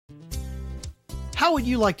How would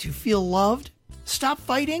you like to feel loved, stop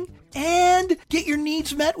fighting, and get your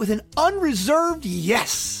needs met with an unreserved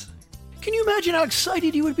yes? Can you imagine how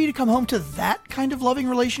excited you would be to come home to that kind of loving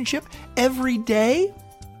relationship every day?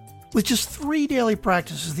 With just 3 daily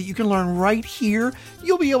practices that you can learn right here,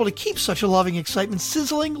 you'll be able to keep such a loving excitement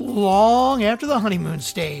sizzling long after the honeymoon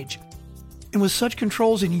stage. And with such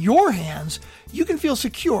controls in your hands, you can feel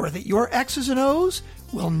secure that your X's and O's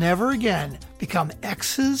will never again become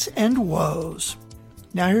X's and woes.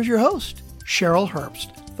 Now here's your host, Cheryl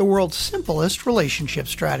Herbst, the world's simplest relationship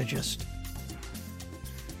strategist.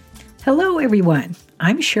 Hello, everyone.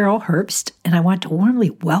 I'm Cheryl Herbst, and I want to warmly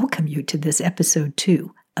welcome you to this episode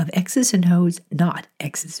 2 of X's and O's, not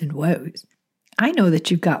X's and woes. I know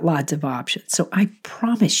that you've got lots of options, so I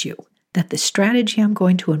promise you that the strategy I'm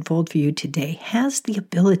going to unfold for you today has the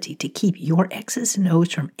ability to keep your X's and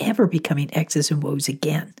O's from ever becoming X's and woes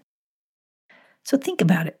again. So think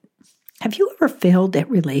about it. Have you ever failed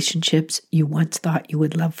at relationships you once thought you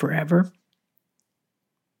would love forever?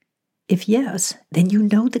 If yes, then you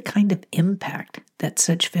know the kind of impact that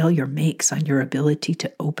such failure makes on your ability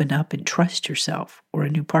to open up and trust yourself or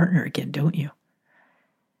a new partner again, don't you?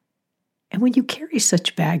 And when you carry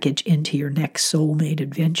such baggage into your next soulmate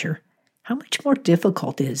adventure, how much more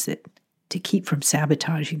difficult is it to keep from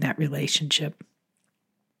sabotaging that relationship?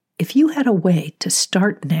 If you had a way to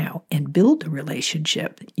start now and build a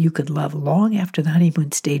relationship you could love long after the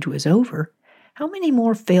honeymoon stage was over, how many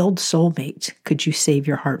more failed soulmates could you save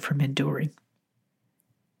your heart from enduring?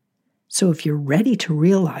 So if you're ready to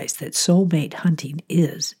realize that soulmate hunting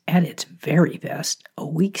is, at its very best, a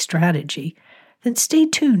weak strategy, then stay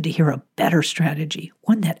tuned to hear a better strategy,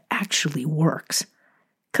 one that actually works.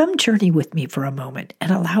 Come journey with me for a moment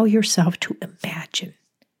and allow yourself to imagine,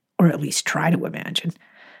 or at least try to imagine,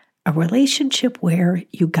 a relationship where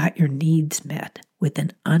you got your needs met with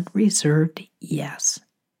an unreserved yes.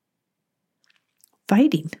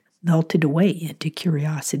 Fighting melted away into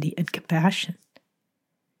curiosity and compassion.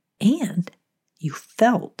 And you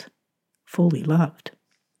felt fully loved.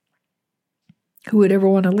 Who would ever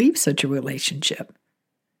want to leave such a relationship?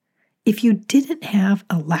 If you didn't have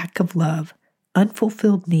a lack of love,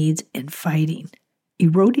 unfulfilled needs, and fighting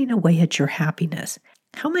eroding away at your happiness,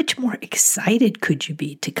 how much more excited could you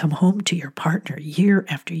be to come home to your partner year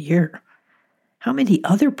after year? How many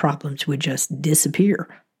other problems would just disappear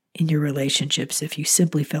in your relationships if you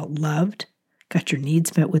simply felt loved, got your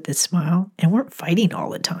needs met with a smile, and weren't fighting all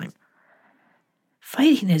the time?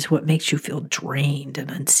 Fighting is what makes you feel drained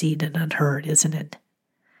and unseen and unheard, isn't it?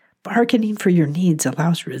 Bargaining for your needs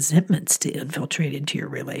allows resentments to infiltrate into your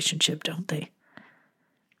relationship, don't they?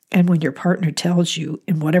 And when your partner tells you,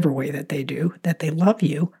 in whatever way that they do, that they love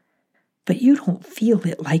you, but you don't feel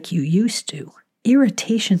it like you used to,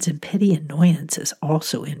 irritations and petty annoyances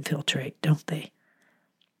also infiltrate, don't they?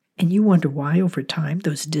 And you wonder why, over time,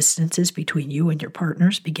 those distances between you and your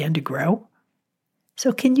partners began to grow?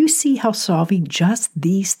 So can you see how solving just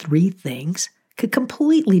these 3 things could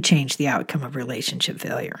completely change the outcome of relationship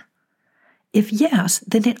failure? If yes,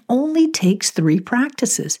 then it only takes 3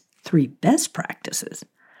 practices, 3 best practices.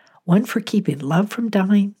 1 for keeping love from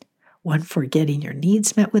dying, 1 for getting your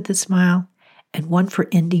needs met with a smile, and 1 for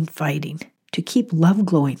ending fighting to keep love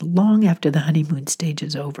glowing long after the honeymoon stage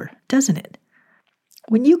is over, doesn't it?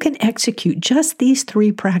 When you can execute just these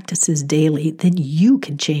 3 practices daily, then you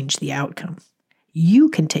can change the outcome. You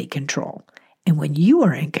can take control. And when you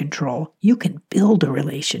are in control, you can build a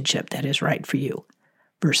relationship that is right for you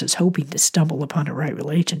versus hoping to stumble upon a right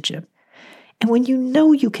relationship. And when you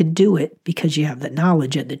know you can do it because you have the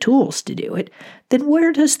knowledge and the tools to do it, then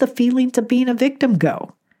where does the feelings of being a victim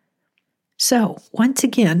go? So, once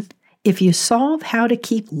again, if you solve how to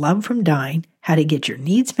keep love from dying, how to get your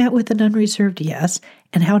needs met with an unreserved yes,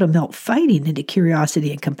 and how to melt fighting into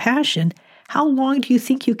curiosity and compassion, how long do you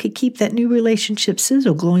think you could keep that new relationship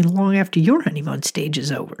sizzle glowing long after your honeymoon stage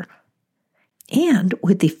is over? And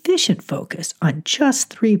with efficient focus on just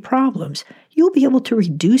 3 problems, you'll be able to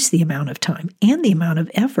reduce the amount of time and the amount of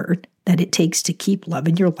effort that it takes to keep love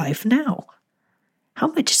in your life now. How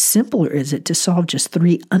much simpler is it to solve just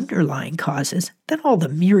 3 underlying causes than all the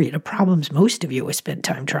myriad of problems most of you have spent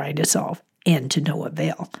time trying to solve, and to no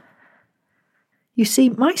avail? You see,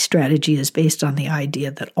 my strategy is based on the idea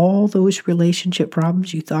that all those relationship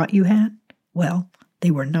problems you thought you had, well,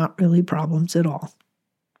 they were not really problems at all.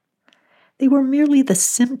 They were merely the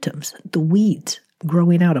symptoms, the weeds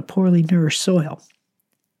growing out of poorly nourished soil.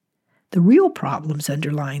 The real problems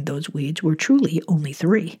underlying those weeds were truly only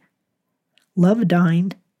 3: love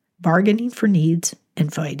dying, bargaining for needs,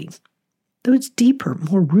 and fighting. Those deeper,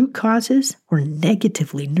 more root causes were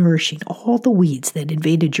negatively nourishing all the weeds that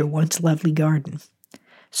invaded your once lovely garden.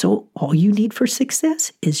 So all you need for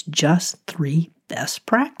success is just 3 best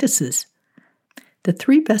practices. The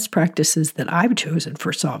 3 best practices that I've chosen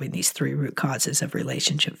for solving these 3 root causes of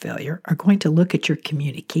relationship failure are going to look at your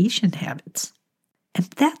communication habits. And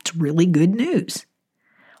that's really good news.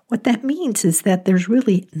 What that means is that there's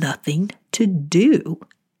really nothing to do.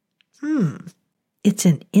 It's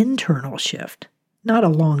an internal shift, not a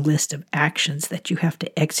long list of actions that you have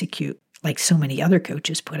to execute like so many other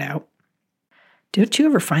coaches put out. Don't you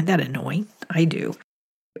ever find that annoying? I do.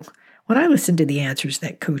 When I listen to the answers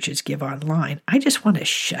that coaches give online, I just want to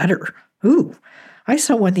shudder. Ooh, I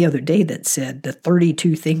saw one the other day that said the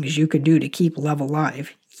 32 things you can do to keep love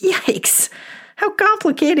alive. Yikes! How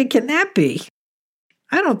complicated can that be?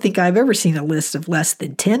 I don't think I've ever seen a list of less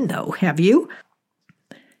than 10, though. Have you?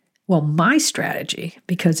 Well, my strategy,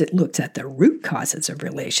 because it looks at the root causes of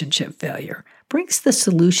relationship failure, brings the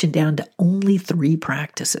solution down to only 3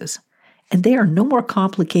 practices. And they are no more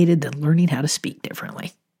complicated than learning how to speak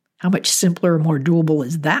differently. How much simpler and more doable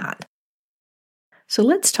is that? So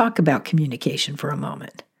let's talk about communication for a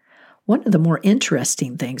moment. One of the more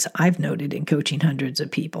interesting things I've noted in coaching hundreds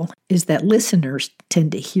of people is that listeners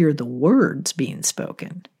tend to hear the words being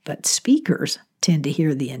spoken, but speakers tend to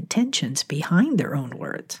hear the intentions behind their own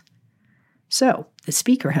words. So the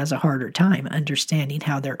speaker has a harder time understanding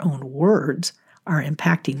how their own words are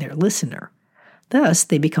impacting their listener. Thus,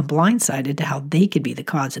 they become blindsided to how they could be the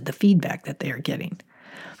cause of the feedback that they are getting.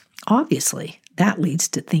 Obviously, that leads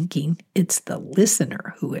to thinking it's the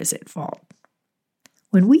listener who is at fault.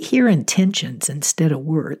 When we hear intentions instead of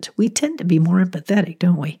words, we tend to be more empathetic,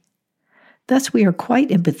 don't we? Thus, we are quite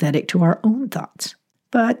empathetic to our own thoughts,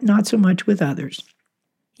 but not so much with others.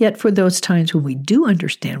 Yet for those times when we do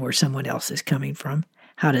understand where someone else is coming from,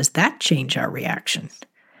 how does that change our reaction?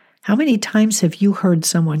 How many times have you heard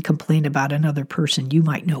someone complain about another person you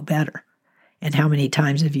might know better? And how many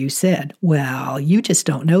times have you said, well, you just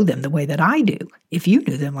don't know them the way that I do. If you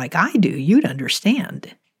knew them like I do, you'd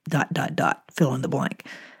understand, ... fill in the blank.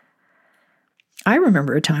 I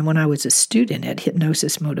remember a time when I was a student at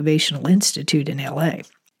Hypnosis Motivational Institute in LA.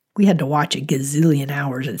 We had to watch a gazillion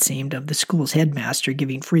hours, it seemed, of the school's headmaster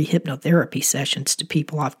giving free hypnotherapy sessions to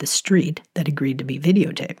people off the street that agreed to be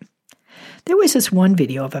videotaped. There was this one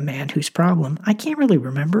video of a man whose problem I can't really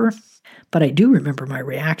remember, but I do remember my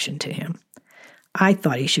reaction to him. I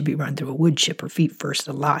thought he should be run through a wood chipper feet first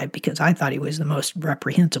alive because I thought he was the most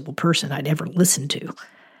reprehensible person I'd ever listened to.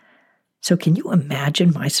 So can you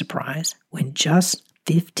imagine my surprise when just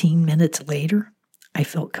 15 minutes later, I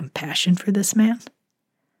felt compassion for this man?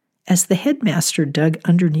 As the headmaster dug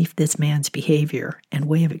underneath this man's behavior and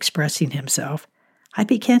way of expressing himself, I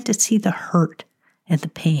began to see the hurt and the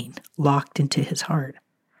pain locked into his heart.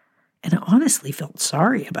 And I honestly felt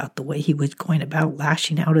sorry about the way he was going about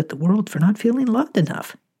lashing out at the world for not feeling loved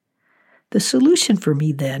enough. The solution for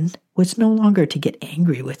me then was no longer to get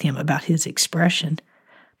angry with him about his expression,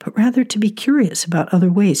 but rather to be curious about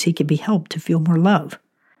other ways he could be helped to feel more love.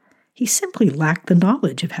 He simply lacked the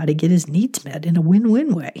knowledge of how to get his needs met in a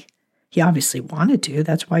win-win way. He obviously wanted to,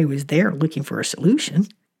 that's why he was there looking for a solution.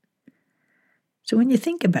 So when you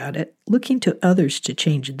think about it, looking to others to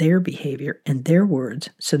change their behavior and their words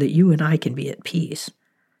so that you and I can be at peace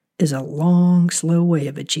is a long, slow way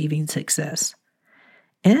of achieving success.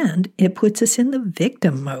 And it puts us in the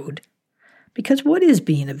victim mode. Because what is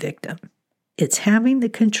being a victim? It's having the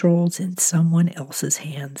controls in someone else's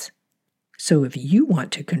hands. So if you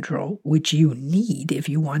want to control, which you need if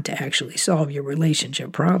you want to actually solve your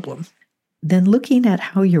relationship problem, then looking at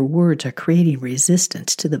how your words are creating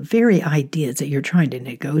resistance to the very ideas that you're trying to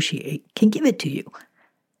negotiate can give it to you.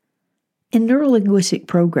 In neurolinguistic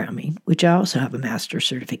programming, which I also have a master's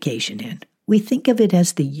certification in, we think of it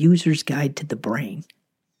as the user's guide to the brain.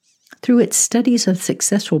 Through its studies of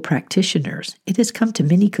successful practitioners, it has come to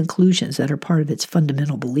many conclusions that are part of its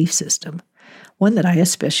fundamental belief system. One that I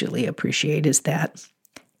especially appreciate is that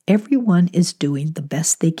everyone is doing the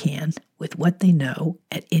best they can with what they know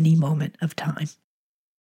at any moment of time.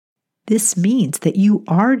 This means that you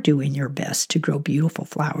are doing your best to grow beautiful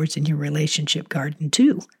flowers in your relationship garden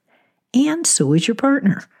too, and so is your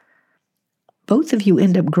partner. Both of you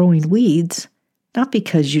end up growing weeds, not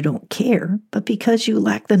because you don't care, but because you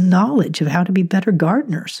lack the knowledge of how to be better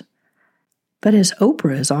gardeners. But as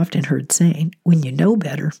Oprah is often heard saying, when you know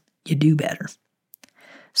better, you do better.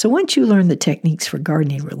 So once you learn the techniques for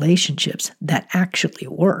gardening relationships that actually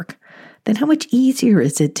work, then how much easier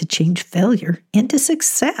is it to change failure into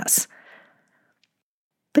success?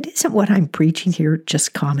 But isn't what I'm preaching here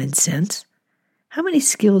just common sense? How many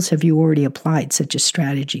skills have you already applied such a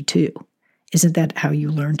strategy to? Isn't that how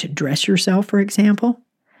you learn to dress yourself, for example?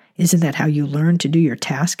 Isn't that how you learn to do your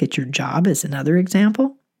task at your job as another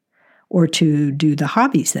example? Or to do the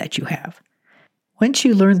hobbies that you have? Once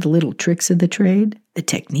you learned the little tricks of the trade, the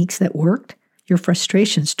techniques that worked, your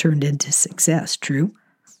frustrations turned into success, true?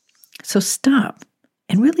 So stop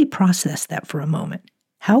and really process that for a moment.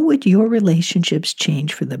 How would your relationships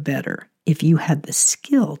change for the better if you had the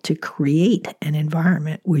skill to create an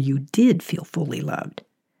environment where you did feel fully loved,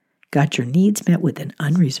 got your needs met with an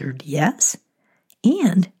unreserved yes,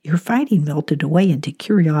 and your fighting melted away into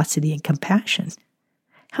curiosity and compassion?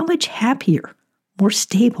 How much happier, more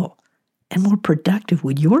stable, and more productive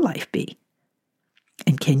would your life be?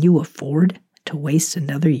 And can you afford to waste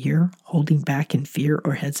another year holding back in fear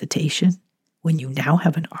or hesitation when you now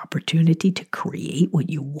have an opportunity to create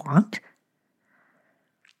what you want?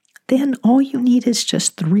 Then all you need is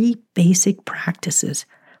just 3 basic practices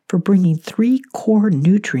for bringing 3 core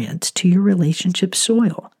nutrients to your relationship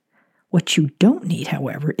soil. What you don't need,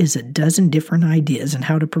 however, is a dozen different ideas on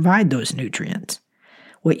how to provide those nutrients.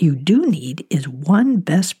 What you do need is one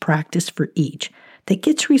best practice for each that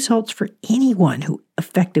gets results for anyone who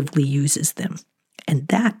effectively uses them. And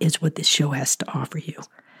that is what this show has to offer you.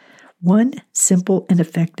 One simple and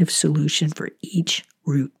effective solution for each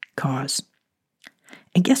root cause.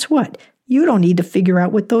 And guess what? You don't need to figure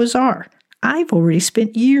out what those are. I've already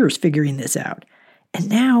spent years figuring this out, and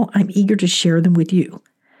now I'm eager to share them with you.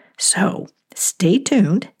 So stay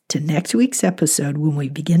tuned to next week's episode when we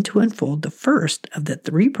begin to unfold the first of the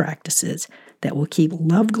 3 practices that will keep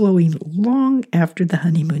love glowing long after the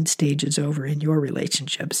honeymoon stage is over in your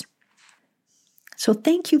relationships. So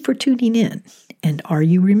thank you for tuning in. And are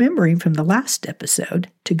you remembering from the last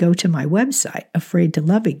episode to go to my website, Afraid to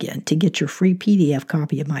Love Again, to get your free PDF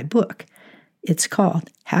copy of my book? It's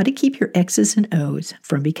called How to Keep Your X's and O's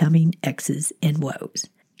from Becoming X's and Woes.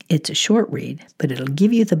 It's a short read, but it'll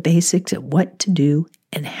give you the basics of what to do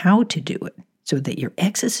and how to do it so that your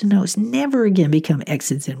X's and O's never again become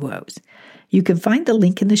X's and Woes. You can find the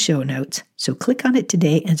link in the show notes, so click on it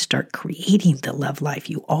today and start creating the love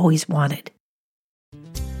life you always wanted.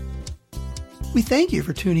 We thank you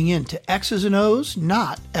for tuning in to X's and O's,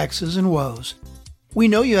 not X's and Woes. We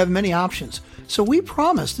know you have many options, so we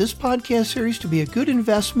promise this podcast series to be a good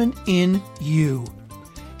investment in you.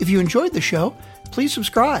 If you enjoyed the show, please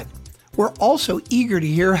subscribe. We're also eager to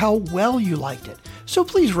hear how well you liked it, so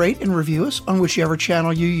please rate and review us on whichever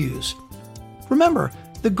channel you use. Remember,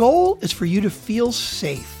 the goal is for you to feel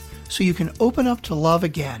safe so you can open up to love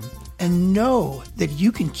again and know that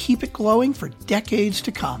you can keep it glowing for decades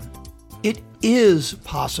to come. It is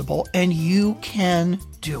possible, and you can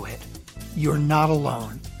do it. You're not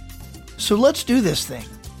alone. So let's do this thing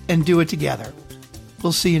and do it together.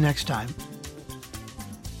 We'll see you next time.